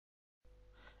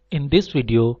In this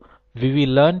video, we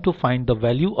will learn to find the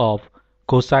value of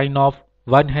cosine of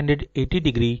 180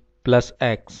 degree plus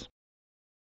x.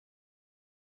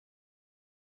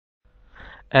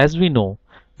 As we know,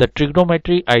 the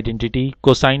trigonometry identity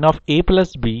cosine of a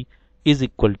plus b is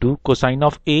equal to cosine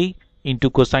of a into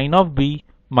cosine of b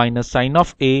minus sine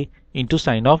of a into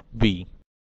sine of b.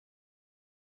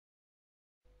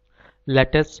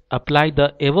 Let us apply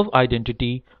the above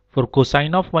identity for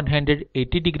cosine of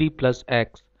 180 degree plus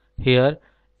x. Here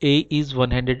a is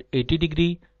 180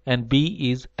 degree and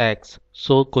b is x.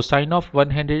 So cosine of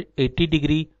 180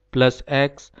 degree plus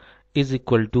x is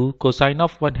equal to cosine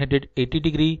of 180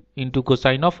 degree into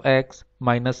cosine of x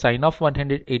minus sine of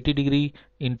 180 degree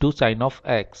into sine of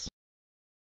x.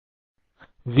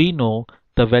 We know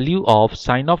the value of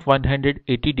sine of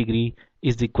 180 degree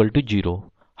is equal to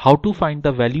 0. How to find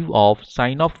the value of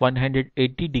sine of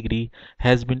 180 degree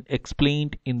has been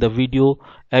explained in the video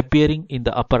appearing in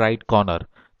the upper right corner.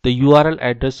 The URL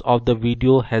address of the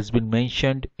video has been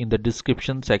mentioned in the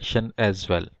description section as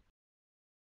well.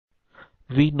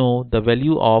 We know the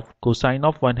value of cosine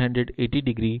of 180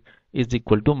 degree is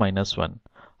equal to minus 1.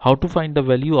 How to find the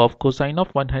value of cosine of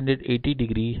 180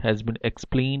 degree has been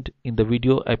explained in the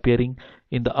video appearing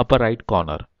in the upper right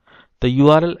corner. The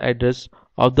URL address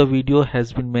of the video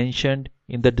has been mentioned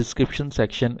in the description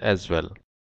section as well.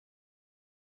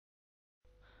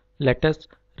 Let us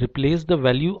replace the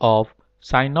value of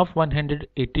sine of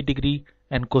 180 degree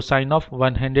and cosine of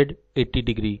 180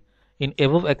 degree in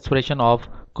above expression of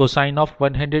cosine of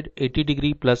 180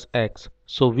 degree plus x.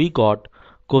 So we got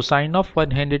cosine of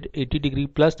 180 degree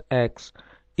plus x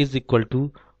is equal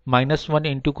to minus 1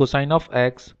 into cosine of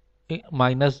x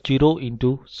minus 0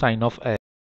 into sine of x.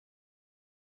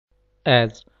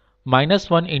 As minus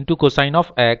 1 into cosine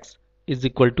of x is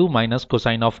equal to minus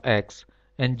cosine of x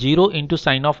and 0 into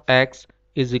sine of x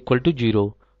is equal to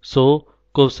 0. So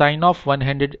cosine of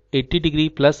 180 degree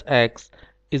plus x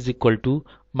is equal to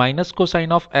minus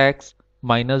cosine of x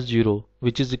minus 0,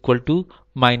 which is equal to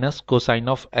minus cosine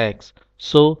of x.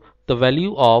 So the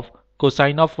value of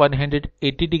cosine of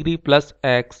 180 degree plus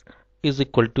x is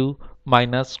equal to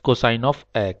minus cosine of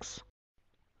x.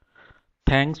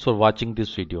 Thanks for watching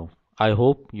this video. I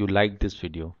hope you liked this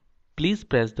video. Please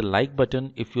press the like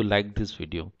button if you liked this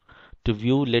video. To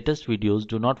view latest videos,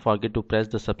 do not forget to press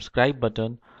the subscribe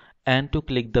button and to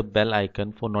click the bell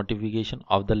icon for notification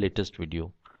of the latest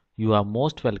video. You are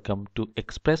most welcome to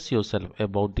express yourself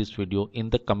about this video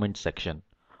in the comment section,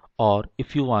 or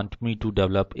if you want me to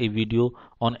develop a video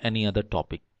on any other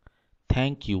topic.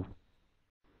 Thank you.